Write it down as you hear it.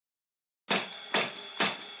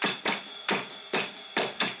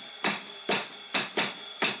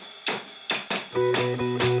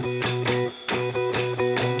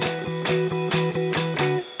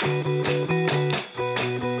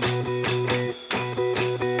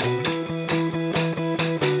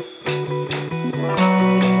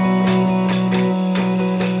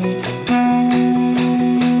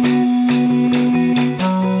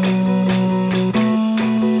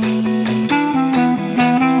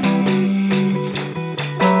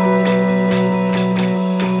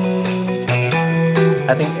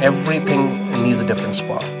I think everything needs a different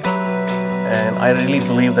spark. And I really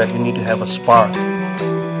believe that you need to have a spark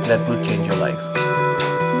that will change your life.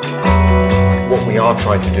 What we are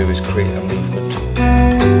trying to do is create a movement.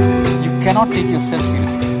 You cannot take yourself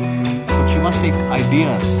seriously, but you must take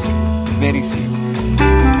ideas very seriously.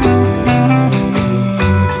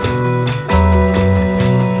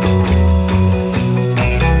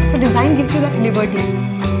 So design gives you that liberty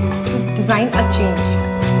to design a change.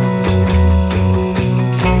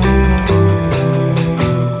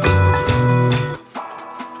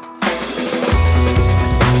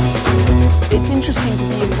 It's interesting to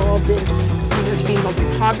be involved in,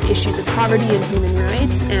 issues of poverty and human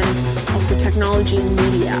rights, and also technology and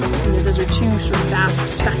media. Those are two sort of vast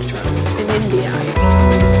spectrums in India.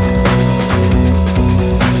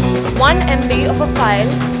 1 MB of a file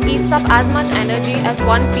eats up as much energy as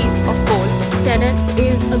 1 piece of coal. TEDx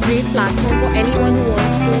is a great platform for anyone who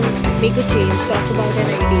wants to make a change, talk about an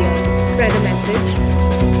idea, spread a message.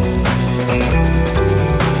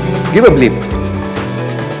 Give a bleep.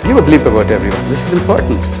 Give a bleep about everyone. This is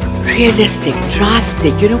important. Realistic,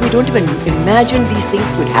 drastic. We don't even imagine these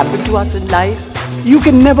things could happen to us in life. You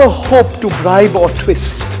can never hope to bribe or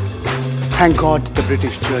twist. Thank God the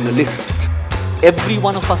British journalist. Every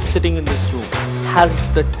one of us sitting in this room has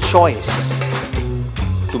the choice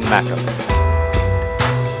to matter.